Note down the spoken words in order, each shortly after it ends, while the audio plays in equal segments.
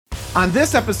On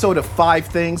this episode of 5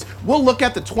 Things, we'll look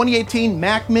at the 2018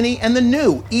 Mac Mini and the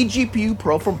new eGPU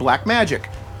Pro from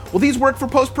Blackmagic. Will these work for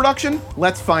post-production?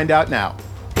 Let's find out now.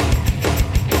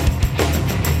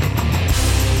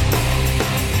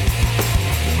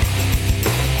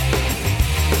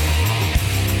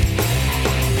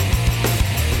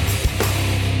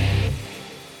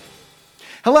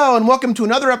 Hello and welcome to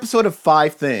another episode of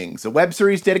 5 Things, a web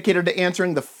series dedicated to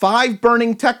answering the 5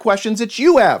 burning tech questions that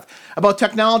you have about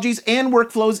technologies and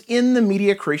workflows in the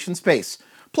media creation space,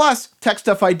 plus tech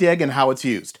stuff I dig and how it's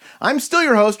used. I'm still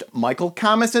your host, Michael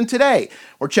Kamas, and today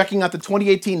we're checking out the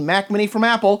 2018 Mac Mini from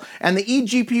Apple and the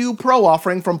eGPU Pro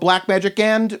offering from Blackmagic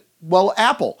and, well,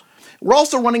 Apple. We're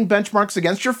also running benchmarks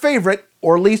against your favorite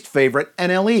or least favorite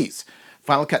NLEs.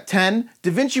 Final Cut 10,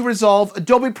 DaVinci Resolve,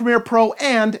 Adobe Premiere Pro,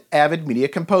 and Avid Media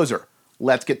Composer.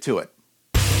 Let's get to it.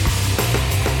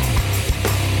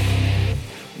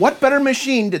 What better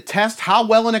machine to test how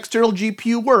well an external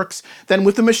GPU works than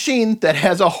with a machine that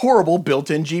has a horrible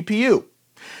built-in GPU?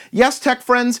 Yes, tech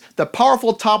friends, the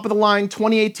powerful top-of-the-line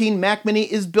 2018 Mac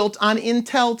Mini is built on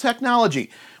Intel technology,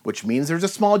 which means there's a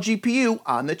small GPU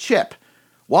on the chip.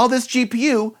 While this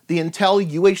GPU, the Intel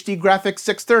UHD Graphics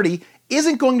 630,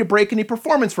 isn't going to break any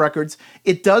performance records,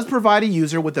 it does provide a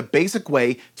user with a basic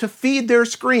way to feed their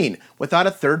screen without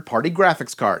a third-party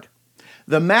graphics card.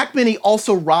 The Mac Mini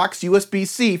also rocks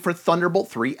USB-C for Thunderbolt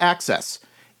 3 access.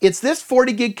 It's this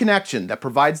 40 gig connection that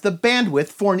provides the bandwidth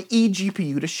for an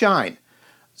eGPU to shine.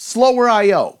 Slower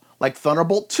I/O, like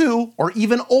Thunderbolt 2 or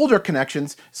even older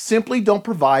connections, simply don't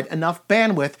provide enough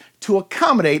bandwidth to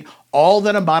accommodate all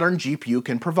that a modern GPU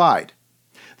can provide.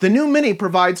 The new Mini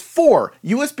provides 4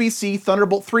 USB-C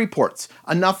Thunderbolt 3 ports,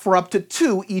 enough for up to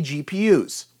 2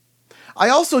 eGPUs. I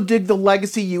also dig the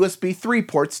legacy USB 3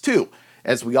 ports too,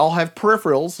 as we all have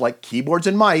peripherals like keyboards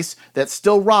and mice that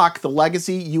still rock the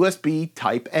legacy USB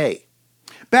Type-A.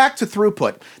 Back to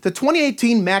throughput, the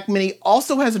 2018 Mac Mini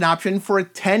also has an option for a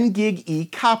 10 gig E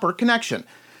copper connection.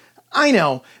 I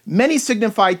know, many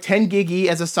signify 10 gig E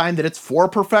as a sign that it's for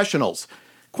professionals.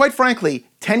 Quite frankly,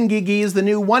 10 gig E is the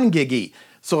new 1 gig E,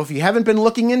 so if you haven't been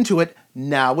looking into it,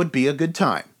 now would be a good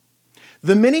time.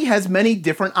 The Mini has many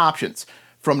different options,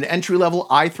 from the entry-level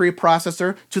i3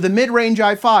 processor to the mid-range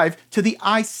i5 to the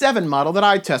i7 model that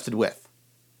I tested with.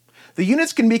 The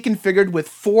units can be configured with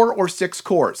 4 or 6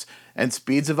 cores, and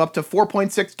speeds of up to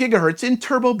 4.6 GHz in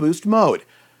Turbo Boost mode.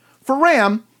 For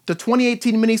RAM, the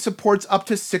 2018 Mini supports up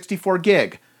to 64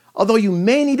 gig, although you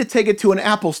may need to take it to an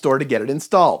Apple store to get it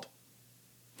installed.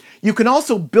 You can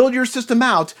also build your system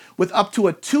out with up to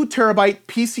a 2 TB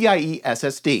PCIe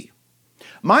SSD.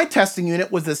 My testing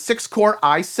unit was the 6-core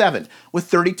i7 with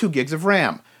 32 gigs of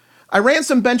RAM. I ran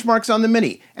some benchmarks on the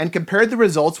Mini and compared the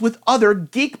results with other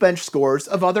Geekbench scores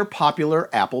of other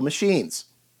popular Apple machines.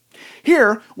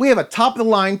 Here, we have a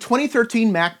top-of-the-line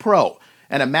 2013 Mac Pro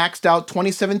and a maxed-out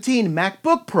 2017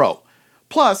 MacBook Pro,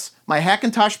 plus my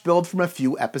Hackintosh build from a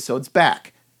few episodes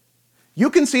back. You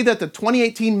can see that the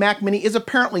 2018 Mac Mini is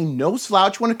apparently no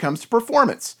slouch when it comes to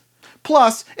performance.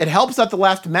 Plus, it helps that the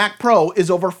last Mac Pro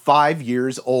is over 5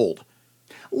 years old.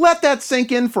 Let that sink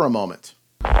in for a moment.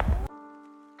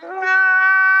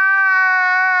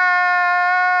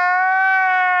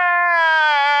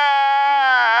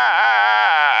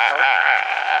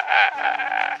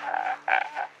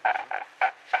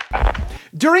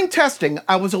 During testing,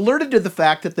 I was alerted to the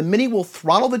fact that the Mini will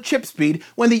throttle the chip speed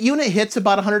when the unit hits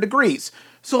about 100 degrees,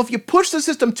 so if you push the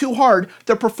system too hard,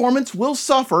 the performance will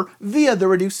suffer via the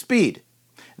reduced speed.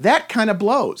 That kind of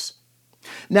blows.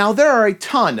 Now, there are a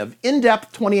ton of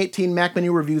in-depth 2018 Mac Mini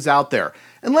reviews out there,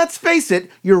 and let's face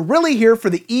it, you're really here for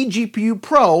the eGPU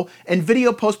Pro and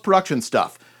video post-production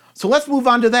stuff. So let's move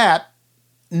on to that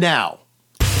now.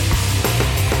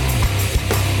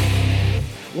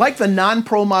 Like the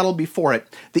non-Pro model before it,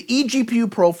 the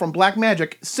eGPU Pro from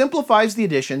Blackmagic simplifies the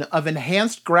addition of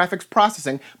enhanced graphics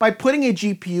processing by putting a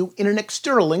GPU in an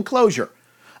external enclosure.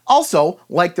 Also,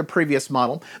 like the previous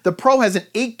model, the Pro has an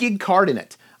 8 gig card in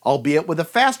it, albeit with a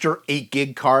faster 8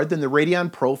 gig card than the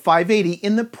Radeon Pro 580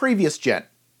 in the previous gen.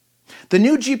 The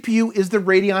new GPU is the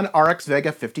Radeon RX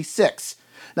Vega 56.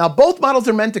 Now, both models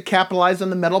are meant to capitalize on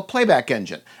the Metal Playback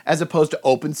engine, as opposed to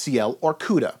OpenCL or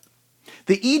CUDA.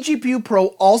 The eGPU Pro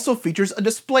also features a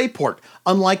DisplayPort,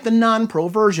 unlike the non-Pro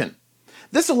version.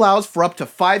 This allows for up to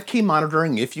 5K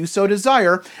monitoring if you so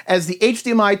desire, as the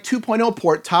HDMI 2.0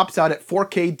 port tops out at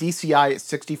 4K DCI at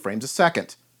 60 frames a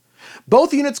second.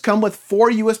 Both units come with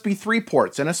 4 USB 3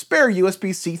 ports and a spare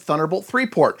USB-C Thunderbolt 3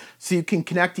 port, so you can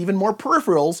connect even more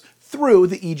peripherals through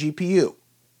the eGPU.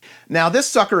 Now this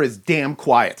sucker is damn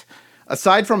quiet.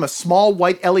 Aside from a small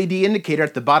white LED indicator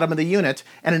at the bottom of the unit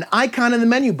and an icon in the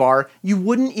menu bar, you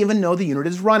wouldn't even know the unit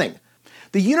is running.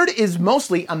 The unit is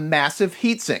mostly a massive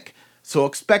heatsink, so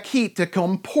expect heat to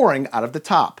come pouring out of the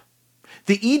top.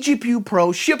 The eGPU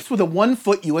Pro ships with a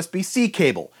 1-foot USB-C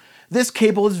cable. This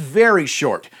cable is very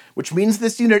short, which means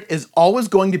this unit is always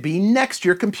going to be next to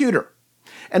your computer.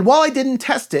 And while I didn't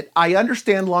test it, I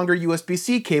understand longer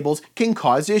USB-C cables can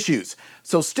cause issues,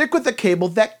 so stick with the cable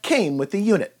that came with the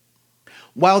unit.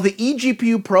 While the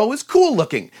eGPU Pro is cool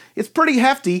looking, it's pretty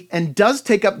hefty and does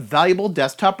take up valuable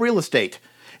desktop real estate.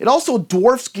 It also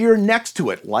dwarfs gear next to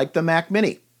it, like the Mac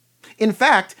Mini. In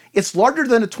fact, it's larger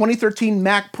than a 2013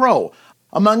 Mac Pro,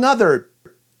 among other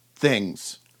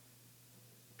things.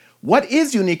 What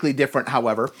is uniquely different,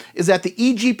 however, is that the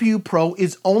eGPU Pro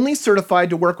is only certified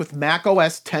to work with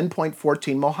macOS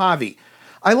 10.14 Mojave.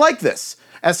 I like this,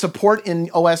 as support in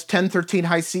OS 10.13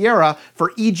 High Sierra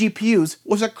for eGPUs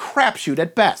was a crapshoot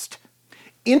at best.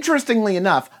 Interestingly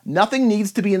enough, nothing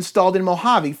needs to be installed in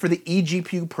Mojave for the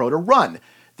eGPU Pro to run.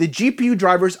 The GPU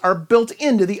drivers are built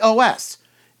into the OS.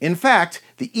 In fact,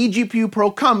 the eGPU Pro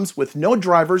comes with no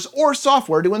drivers or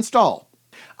software to install.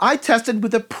 I tested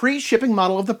with a pre-shipping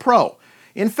model of the Pro.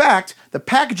 In fact, the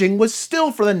packaging was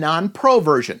still for the non-Pro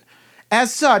version.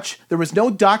 As such, there was no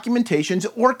documentation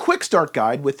or quick start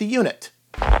guide with the unit.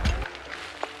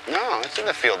 No, it's in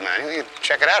the field manual. You can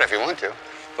check it out if you want to.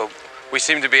 But we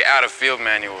seem to be out of field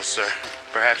manuals, sir.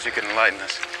 Perhaps you can enlighten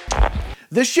us.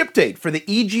 The ship date for the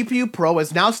eGPU Pro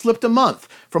has now slipped a month,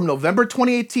 from November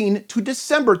 2018 to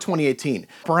December 2018.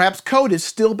 Perhaps code is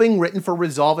still being written for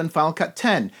Resolve and Final Cut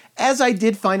 10, as I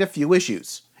did find a few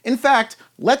issues. In fact,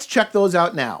 let's check those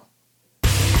out now.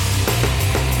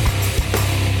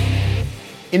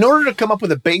 In order to come up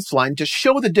with a baseline to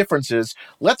show the differences,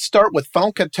 let's start with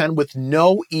Final Cut 10 with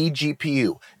no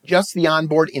eGPU, just the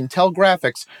onboard Intel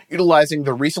graphics utilizing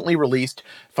the recently released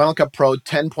Final Cut Pro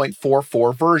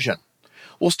 10.44 version.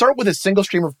 We'll start with a single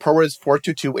stream of ProRes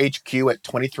 422 HQ at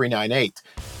 2398.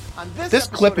 This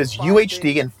clip is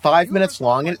UHD and 5 minutes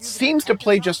long, and it seems to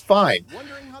play just fine.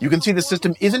 You can see the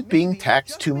system isn't being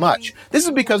taxed too much. This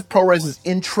is because ProRes is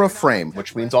intra-frame,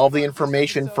 which means all the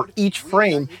information for each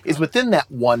frame is within that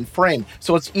one frame,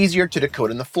 so it's easier to decode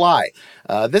in the fly.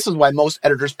 This is why most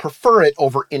editors prefer it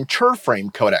over inter-frame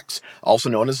codecs, also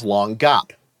known as long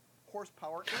GOP.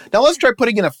 Now let's try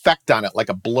putting an effect on it, like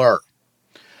a blur.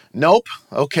 Nope.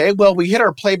 Okay, well, we hit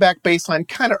our playback baseline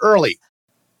kind of early.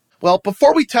 Well,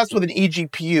 before we test with an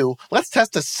eGPU, let's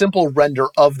test a simple render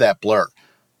of that blur.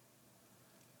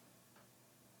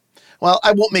 Well,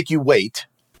 I won't make you wait.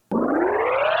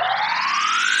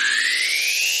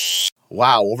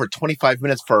 Wow, over 25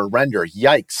 minutes for a render.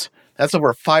 Yikes. That's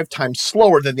over 5 times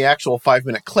slower than the actual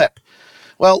 5-minute clip.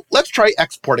 Well, let's try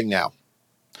exporting now.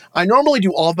 I normally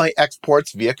do all of my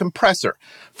exports via compressor.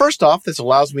 First off, this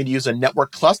allows me to use a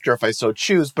network cluster if I so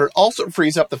choose, but it also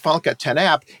frees up the Final Cut 10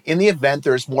 app in the event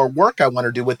there's more work I want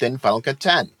to do within Final Cut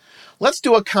 10. Let's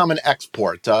do a common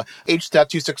export,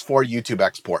 H.264 YouTube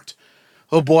export.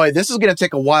 Oh boy, this is going to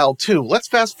take a while too. Let's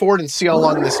fast forward and see how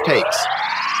long this takes.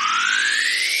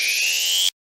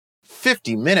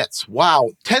 50 minutes. Wow,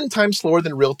 10 times slower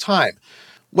than real time.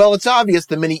 Well, it's obvious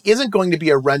the Mini isn't going to be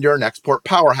a render and export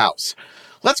powerhouse.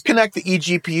 Let's connect the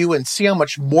eGPU and see how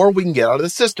much more we can get out of the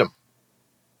system.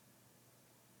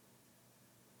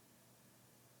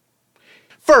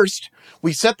 First,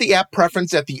 we set the app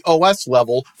preference at the OS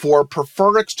level for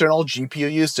Prefer External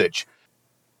GPU Usage.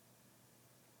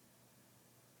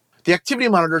 The activity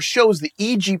monitor shows the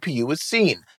eGPU is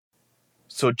seen.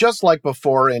 So just like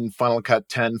before in Final Cut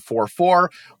 10.44,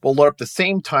 we'll load up the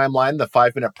same timeline, the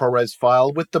 5-minute ProRes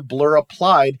file, with the blur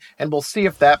applied, and we'll see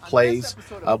if that plays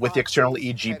with the external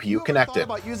eGPU connected.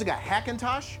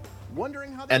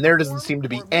 And there doesn't seem to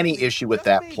be any issue with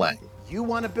that playing. You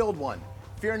want to build one.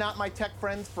 Fear not, my tech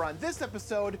friends, for on this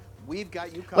episode, we've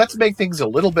got you covered. Let's make things a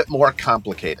little bit more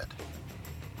complicated.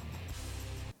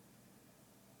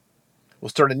 We'll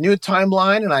start a new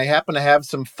timeline, and I happen to have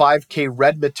some 5K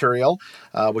red material,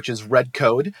 which is red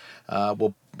code.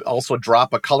 We'll also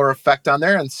drop a color effect on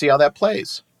there and see how that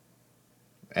plays.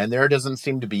 And there doesn't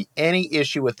seem to be any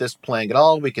issue with this playing at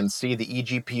all. We can see the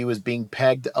eGPU is being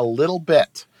pegged a little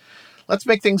bit. Let's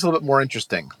make things a little bit more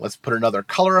interesting. Let's put another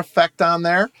color effect on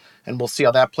there, and we'll see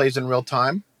how that plays in real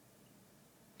time.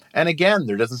 And again,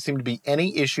 there doesn't seem to be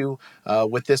any issue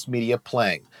with this media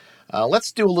playing.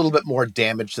 Let's do a little bit more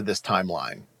damage to this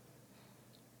timeline.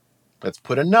 Let's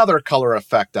put another color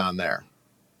effect on there.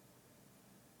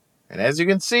 And as you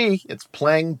can see, it's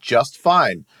playing just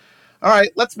fine. All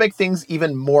right, let's make things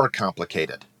even more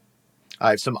complicated. I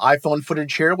have some iPhone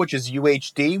footage here, which is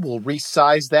UHD. We'll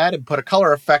resize that and put a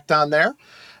color effect on there.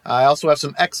 I also have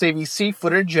some XAVC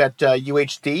footage at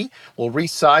UHD. We'll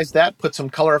resize that, put some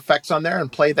color effects on there,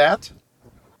 and play that.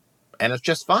 And it's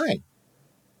just fine.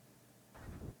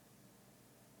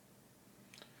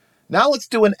 Now let's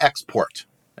do an export.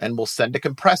 And we'll send a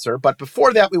compressor. But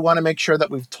before that, we want to make sure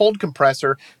that we've told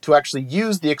compressor to actually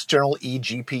use the external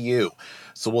eGPU.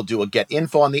 So we'll do a get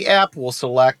info on the app. We'll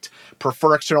select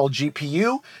prefer external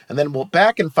GPU. And then we'll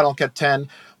back in Final Cut 10,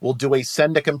 we'll do a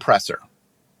send a compressor.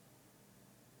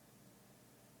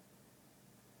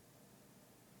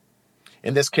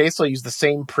 In this case, I'll use the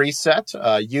same preset,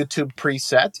 YouTube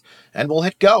preset, and we'll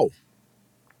hit go.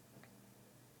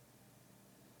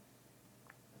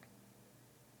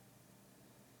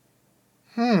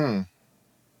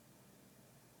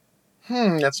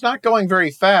 That's not going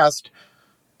very fast.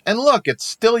 And look, it's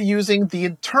still using the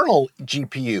internal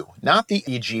GPU, not the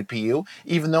eGPU,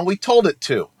 even though we told it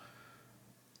to.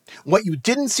 What you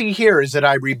didn't see here is that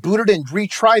I rebooted and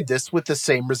retried this with the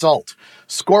same result.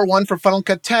 Score 1 for Final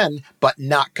Cut 10, but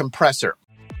not compressor.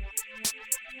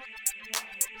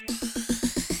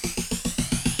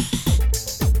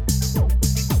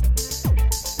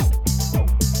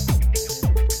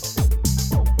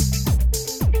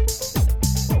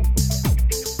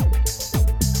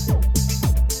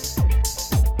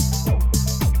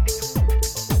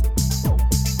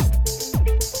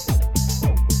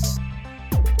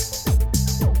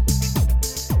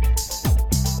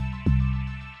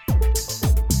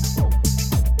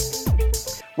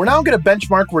 We're now going to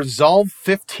benchmark Resolve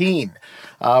 15.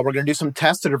 We're going to do some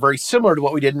tests that are very similar to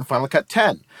what we did in Final Cut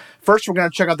 10. First, we're going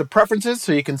to check out the preferences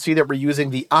so you can see that we're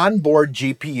using the onboard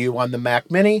GPU on the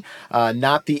Mac Mini,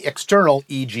 not the external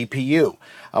eGPU.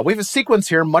 We have a sequence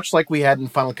here much like we had in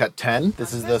Final Cut 10.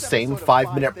 This is the same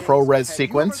 5-minute ProRes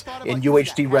sequence in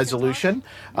UHD resolution.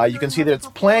 You can see that it's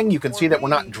playing. You can see that we're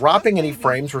not dropping any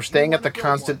frames. We're staying at the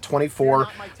constant 24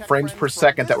 frames per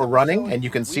second that we're running, and you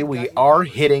can see we are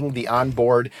hitting the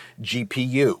onboard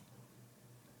GPU.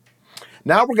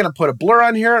 Now we're going to put a blur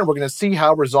on here, and we're going to see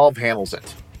how Resolve handles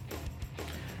it.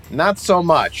 Not so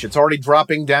much. It's already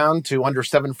dropping down to under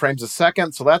 7 frames a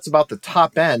second, so that's about the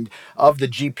top end of the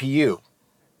GPU.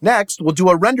 Next, we'll do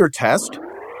a render test,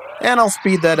 and I'll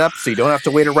speed that up so you don't have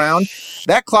to wait around.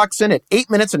 That clocks in at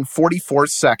 8 minutes and 44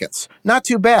 seconds. Not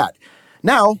too bad.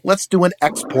 Now, let's do an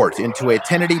export into a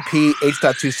 1080p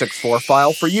H.264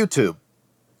 file for YouTube.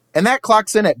 And that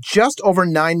clocks in at just over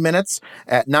 9 minutes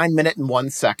at 9 minutes and 1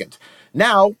 second.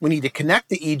 Now, we need to connect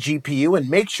the eGPU and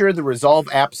make sure the Resolve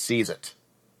app sees it.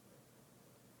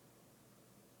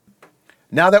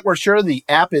 Now that we're sure the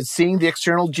app is seeing the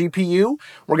external GPU,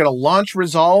 we're going to launch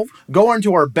Resolve, go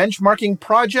into our benchmarking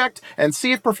project, and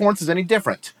see if performance is any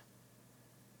different.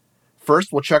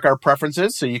 First, we'll check our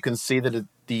preferences so you can see that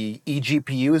the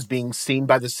eGPU is being seen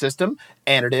by the system,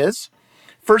 and it is.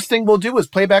 First thing we'll do is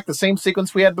play back the same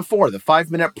sequence we had before, the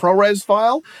 5-minute ProRes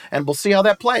file, and we'll see how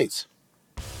that plays.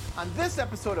 On this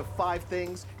episode of 5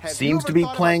 Things, seems to be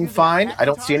playing fine. I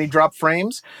don't see any drop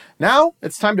frames. Now,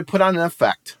 it's time to put on an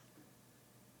effect.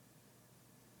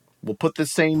 We'll put the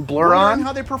same blur on.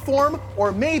 How they perform,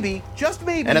 or maybe, just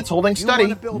maybe, and it's holding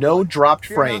steady. No dropped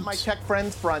frames. My tech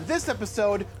friends, for on this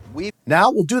episode,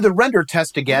 Now we'll do the render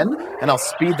test again, and I'll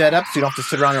speed that up so you don't have to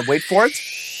sit around and wait for it.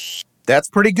 That's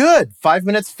pretty good. 5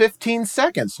 minutes, 15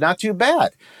 seconds. Not too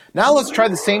bad. Now let's try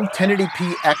the same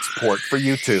 1080p export for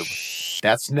YouTube.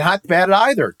 That's not bad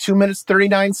either. 2 minutes,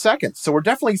 39 seconds. So we're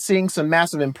definitely seeing some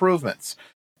massive improvements.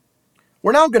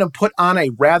 We're now going to put on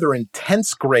a rather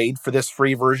intense grade for this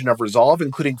free version of Resolve,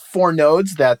 including 4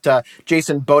 nodes that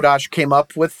Jason Bodosh came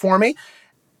up with for me.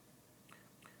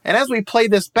 And as we play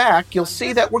this back, you'll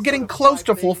see that we're getting close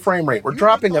to full frame rate. We're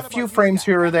dropping a few frames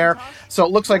here or there, so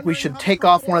it looks like we should take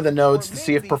off one of the nodes to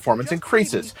see if performance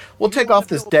increases. We'll take off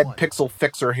this dead pixel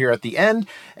fixer here at the end,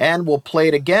 and we'll play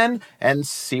it again and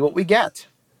see what we get.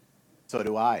 So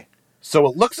do I. So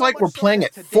it looks like we're playing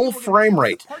at full frame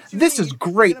rate. This is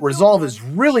great. Resolve is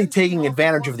really taking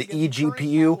advantage of the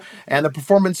eGPU, and the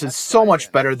performance is so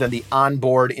much better than the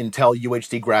onboard Intel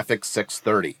UHD Graphics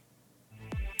 630.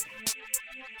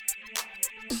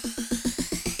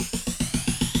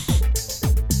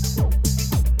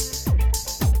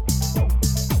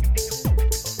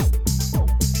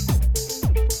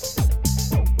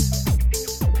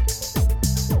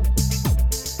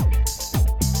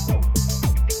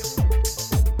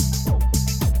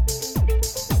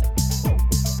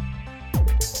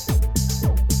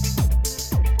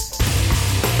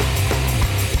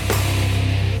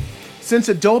 Since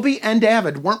Adobe and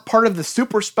Avid weren't part of the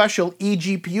super special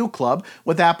eGPU club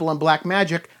with Apple and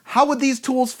Blackmagic, how would these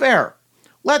tools fare?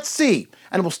 Let's see,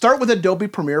 and we'll start with Adobe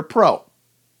Premiere Pro.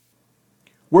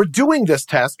 We're doing this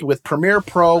test with Premiere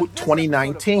Pro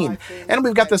 2019, and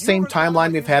we've got the same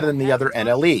timeline we've had in the other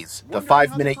NLEs. The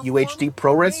 5-minute UHD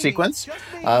ProRes sequence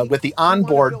with the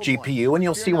onboard GPU, and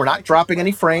you'll see we're not dropping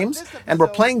any frames, and we're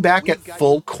playing back at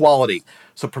full quality.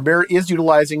 So Premiere is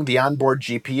utilizing the onboard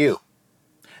GPU.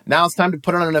 Now it's time to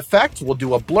put on an effect. We'll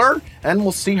do a blur, and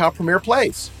we'll see how Premiere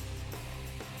plays.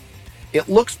 It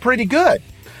looks pretty good.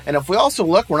 And if we also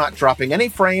look, we're not dropping any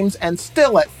frames and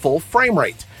still at full frame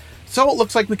rate. So it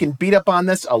looks like we can beat up on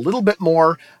this a little bit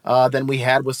more than we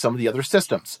had with some of the other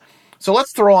systems. So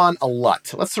let's throw on a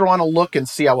LUT. Let's throw on a look and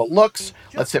see how it looks.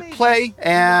 Let's hit play,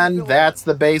 and that's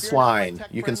the baseline.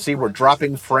 You can see we're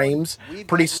dropping frames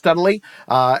pretty steadily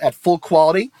at full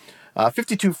quality.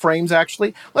 52 frames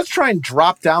actually. Let's try and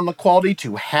drop down the quality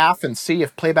to half and see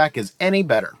if playback is any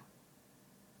better.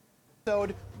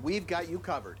 We've got you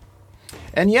covered.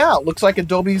 And yeah, it looks like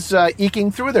Adobe's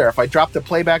eking through there. If I drop the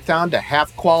playback down to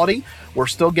half quality, we're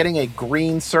still getting a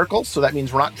green circle, so that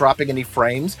means we're not dropping any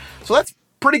frames. So that's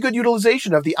pretty good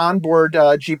utilization of the onboard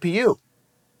GPU.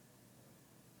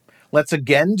 Let's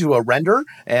again do a render,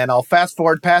 and I'll fast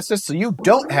forward past this so you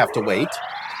don't have to wait.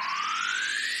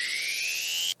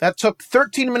 That took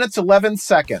 13 minutes, 11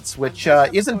 seconds, which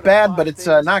isn't bad, but it's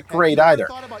not great either.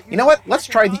 You know what? Let's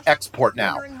try the export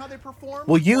now.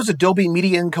 We'll use Adobe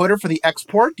Media Encoder for the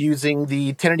export using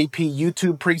the 1080p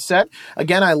YouTube preset.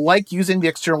 Again, I like using the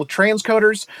external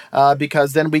transcoders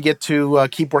because then we get to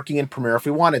keep working in Premiere if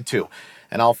we wanted to.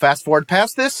 And I'll fast forward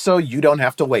past this so you don't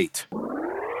have to wait.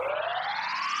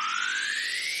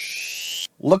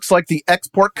 Looks like the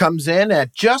export comes in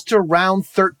at just around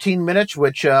 13 minutes,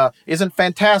 which isn't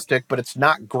fantastic, but it's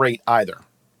not great either.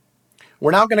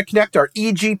 We're now going to connect our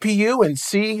eGPU and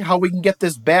see how we can get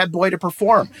this bad boy to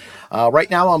perform. Right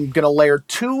now, I'm going to layer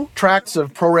 2 tracks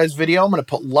of ProRes video. I'm going to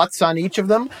put LUTs on each of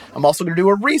them. I'm also going to do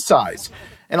a resize.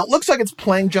 And it looks like it's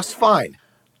playing just fine.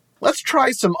 Let's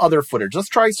try some other footage. Let's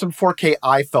try some 4K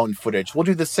iPhone footage. We'll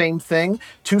do the same thing.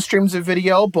 2 streams of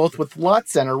video, both with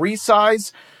LUTs and a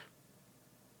resize.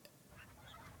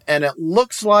 And it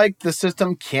looks like the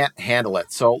system can't handle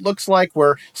it. So it looks like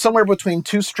we're somewhere between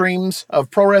 2 streams of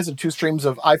ProRes and 2 streams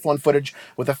of iPhone footage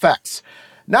with effects.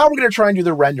 Now we're going to try and do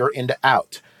the render into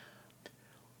out.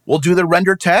 We'll do the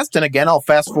render test, and again, I'll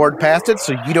fast forward past it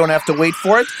so you don't have to wait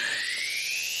for it.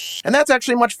 And that's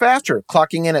actually much faster,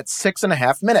 clocking in at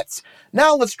 6.5 minutes.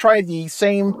 Now let's try the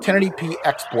same 1080p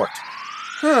export.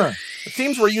 It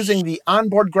seems we're using the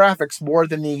onboard graphics more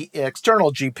than the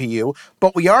external GPU,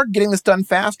 but we are getting this done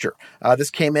faster. This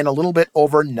came in a little bit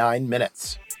over 9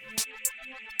 minutes.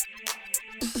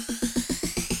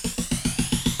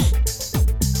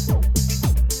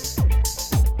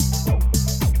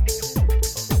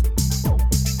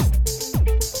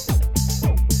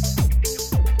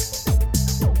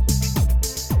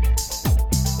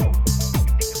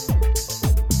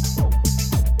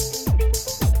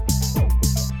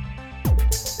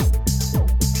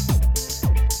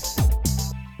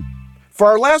 For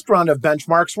our last round of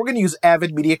benchmarks, we're going to use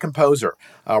Avid Media Composer.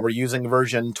 We're using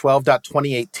version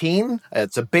 12.2018.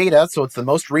 It's a beta, so it's the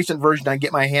most recent version I can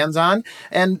get my hands on.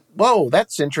 And, whoa,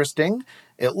 that's interesting.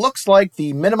 It looks like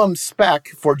the minimum spec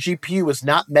for GPU is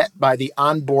not met by the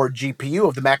onboard GPU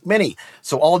of the Mac Mini,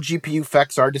 so all GPU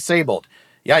effects are disabled.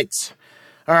 Yikes.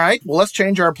 All right, well, let's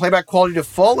change our playback quality to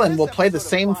full, and we'll play the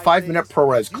same 5-minute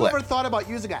ProRes clip. You ever thought about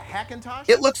using a Hackintosh?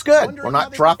 It looks good. We're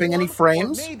not dropping any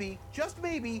frames. Maybe, just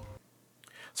maybe.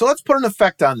 So let's put an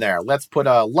effect on there. Let's put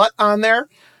a LUT on there.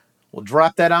 We'll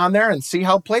drop that on there and see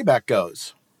how playback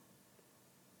goes.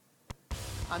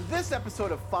 On this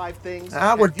episode of 5 Things...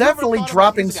 We're definitely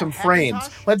dropping some frames.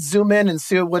 Let's zoom in and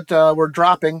see what we're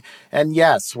dropping. And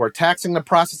yes, we're taxing the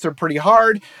processor pretty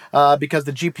hard because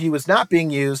the GPU is not being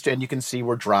used, and you can see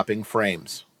we're dropping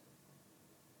frames.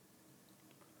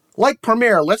 Like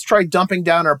Premiere, let's try dumping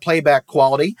down our playback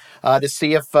quality to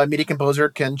see if Media Composer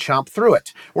can chomp through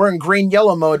it. We're in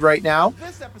green-yellow mode right now,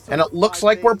 and it looks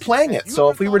like we're playing it. So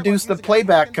if we reduce the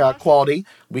playback quality,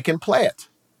 we can play it.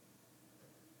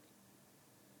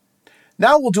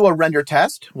 Now we'll do a render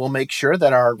test. We'll make sure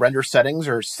that our render settings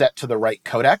are set to the right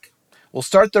codec. We'll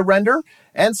start the render,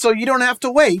 and so you don't have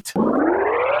to wait.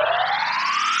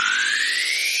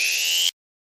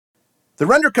 The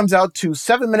render comes out to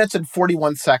 7 minutes and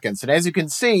 41 seconds, and as you can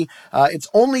see, it's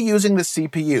only using the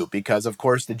CPU because, of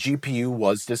course, the GPU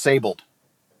was disabled.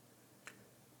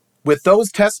 With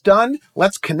those tests done,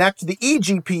 let's connect the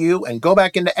eGPU and go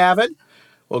back into Avid.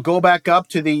 We'll go back up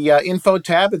to the Info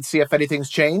tab and see if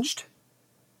anything's changed.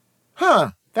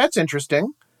 That's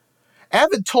interesting.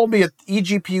 Avid told me that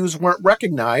eGPUs weren't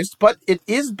recognized, but it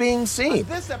is being seen. On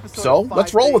this episode So of 5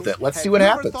 let's roll with Things, it. Let's see have what you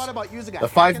ever happens. thought about using a The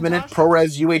 5-minute Hackintosh?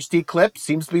 ProRes UHD clip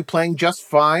seems to be playing just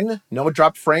fine. No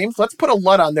dropped frames. Let's put a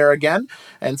LUT on there again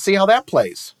and see how that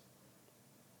plays.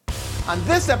 On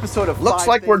this episode of Looks 5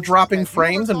 like we're Things, dropping have you ever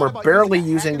frames and thought we're about barely a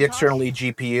using the Hackintosh? external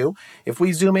eGPU. If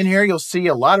we zoom in here, you'll see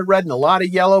a lot of red and a lot of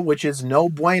yellow, which is no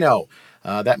bueno.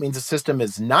 That means the system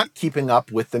is not keeping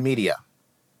up with the media.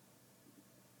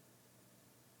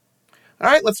 All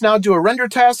right, let's now do a render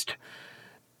test.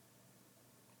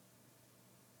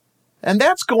 And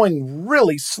that's going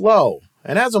really slow.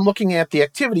 And as I'm looking at the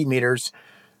activity meters,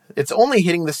 it's only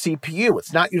hitting the CPU.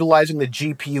 It's not utilizing the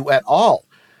GPU at all,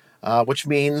 which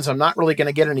means I'm not really going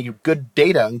to get any good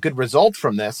data and good results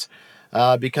from this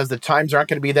because the times aren't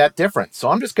going to be that different. So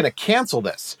I'm just going to cancel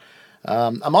this.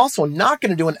 I'm also not going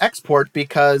to do an export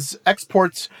because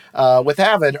exports with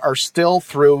Avid are still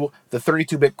through the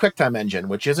 32-bit QuickTime engine,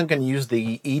 which isn't going to use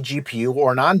the eGPU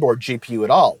or an onboard GPU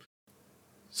at all.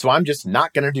 So I'm just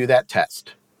not going to do that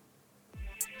test.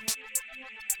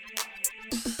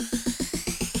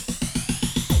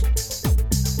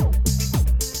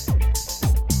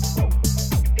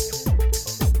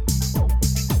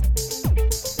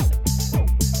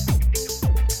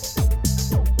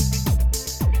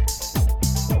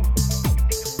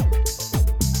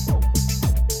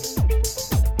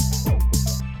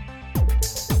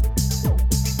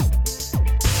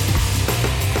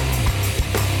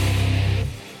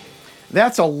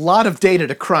 That's a lot of data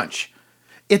to crunch.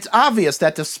 It's obvious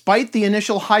that despite the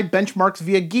initial high benchmarks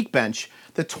via Geekbench,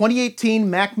 the 2018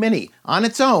 Mac Mini, on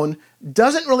its own,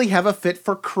 doesn't really have a fit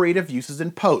for creative uses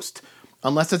in post,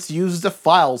 unless it's used as a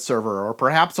file server or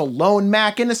perhaps a lone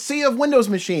Mac in a sea of Windows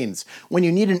machines when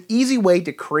you need an easy way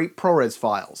to create ProRes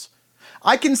files.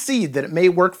 I concede that it may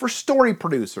work for story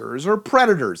producers or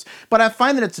predators, but I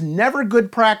find that it's never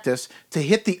good practice to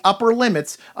hit the upper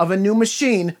limits of a new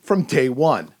machine from day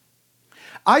one.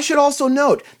 I should also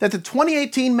note that the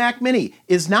 2018 Mac Mini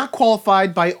is not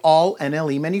qualified by all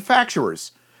NLE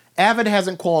manufacturers. Avid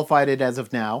hasn't qualified it as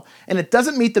of now, and it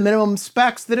doesn't meet the minimum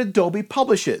specs that Adobe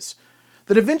publishes.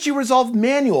 The DaVinci Resolve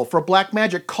manual for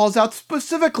Blackmagic calls out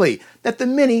specifically that the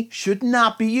Mini should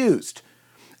not be used.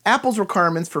 Apple's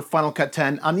requirements for Final Cut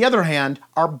 10, on the other hand,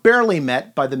 are barely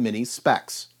met by the Mini's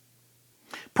specs.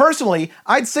 Personally,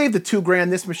 I'd save the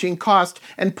 $2,000 this machine cost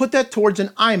and put that towards an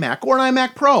iMac or an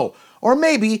iMac Pro, or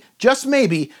maybe, just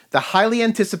maybe, the highly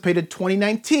anticipated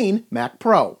 2019 Mac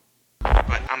Pro.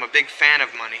 But I'm a big fan of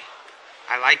money.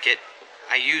 I like it.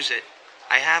 I use it.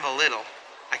 I have a little.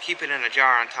 I keep it in a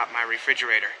jar on top of my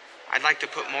refrigerator. I'd like to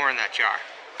put more in that jar.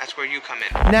 That's where you come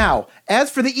in. Now,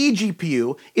 as for the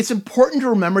eGPU, it's important to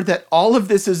remember that all of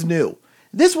this is new.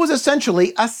 This was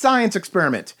essentially a science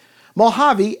experiment.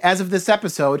 Mojave, as of this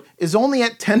episode, is only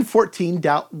at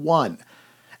 10.14.1.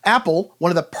 Apple,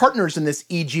 one of the partners in this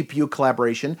eGPU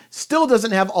collaboration, still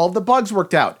doesn't have all of the bugs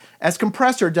worked out, as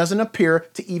Compressor doesn't appear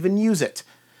to even use it.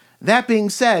 That being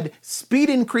said, speed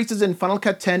increases in Final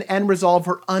Cut 10 and Resolve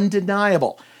are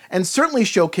undeniable, and certainly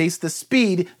showcase the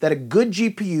speed that a good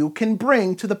GPU can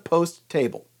bring to the post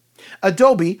table.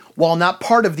 Adobe, while not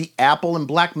part of the Apple and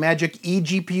Blackmagic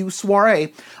eGPU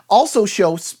soiree, also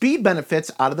show speed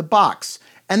benefits out of the box,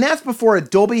 and that's before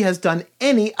Adobe has done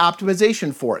any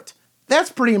optimization for it.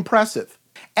 That's pretty impressive.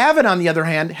 Avid, on the other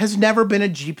hand, has never been a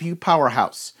GPU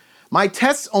powerhouse. My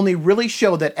tests only really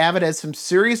show that Avid has some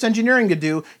serious engineering to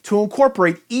do to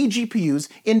incorporate eGPUs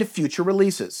into future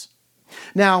releases.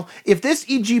 Now, if this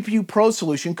eGPU Pro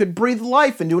solution could breathe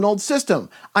life into an old system,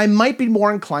 I might be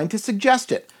more inclined to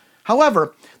suggest it.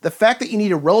 However, the fact that you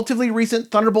need a relatively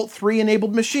recent Thunderbolt 3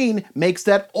 enabled machine makes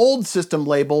that old system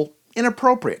label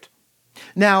inappropriate.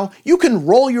 Now, you can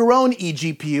roll your own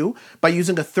eGPU by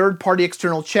using a third-party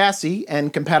external chassis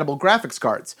and compatible graphics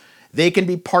cards. They can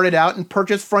be parted out and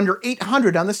purchased for under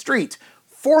 $800 on the street,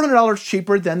 $400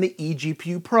 cheaper than the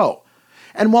eGPU Pro.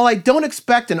 And while I don't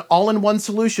expect an all-in-one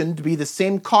solution to be the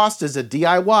same cost as a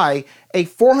DIY, a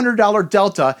 $400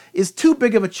 delta is too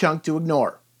big of a chunk to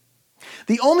ignore.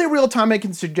 The only real time I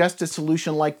can suggest a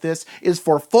solution like this is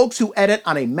for folks who edit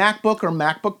on a MacBook or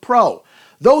MacBook Pro.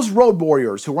 Those road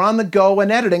warriors who are on the go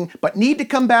and editing but need to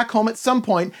come back home at some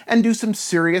point and do some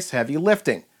serious heavy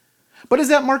lifting. But is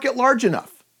that market large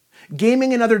enough?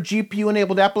 Gaming and other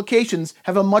GPU-enabled applications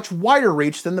have a much wider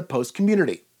reach than the post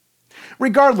community.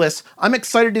 Regardless, I'm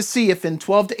excited to see if in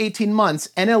 12 to 18 months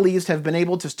NLEs have been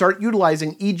able to start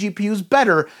utilizing eGPUs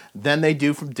better than they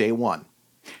do from day one.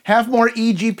 Have more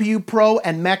eGPU Pro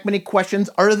and Mac Mini questions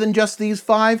other than just these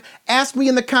 5? Ask me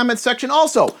in the comments section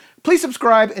also. Please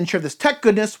subscribe and share this tech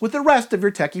goodness with the rest of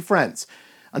your techie friends.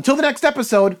 Until the next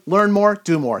episode, learn more,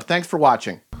 do more. Thanks for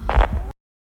watching.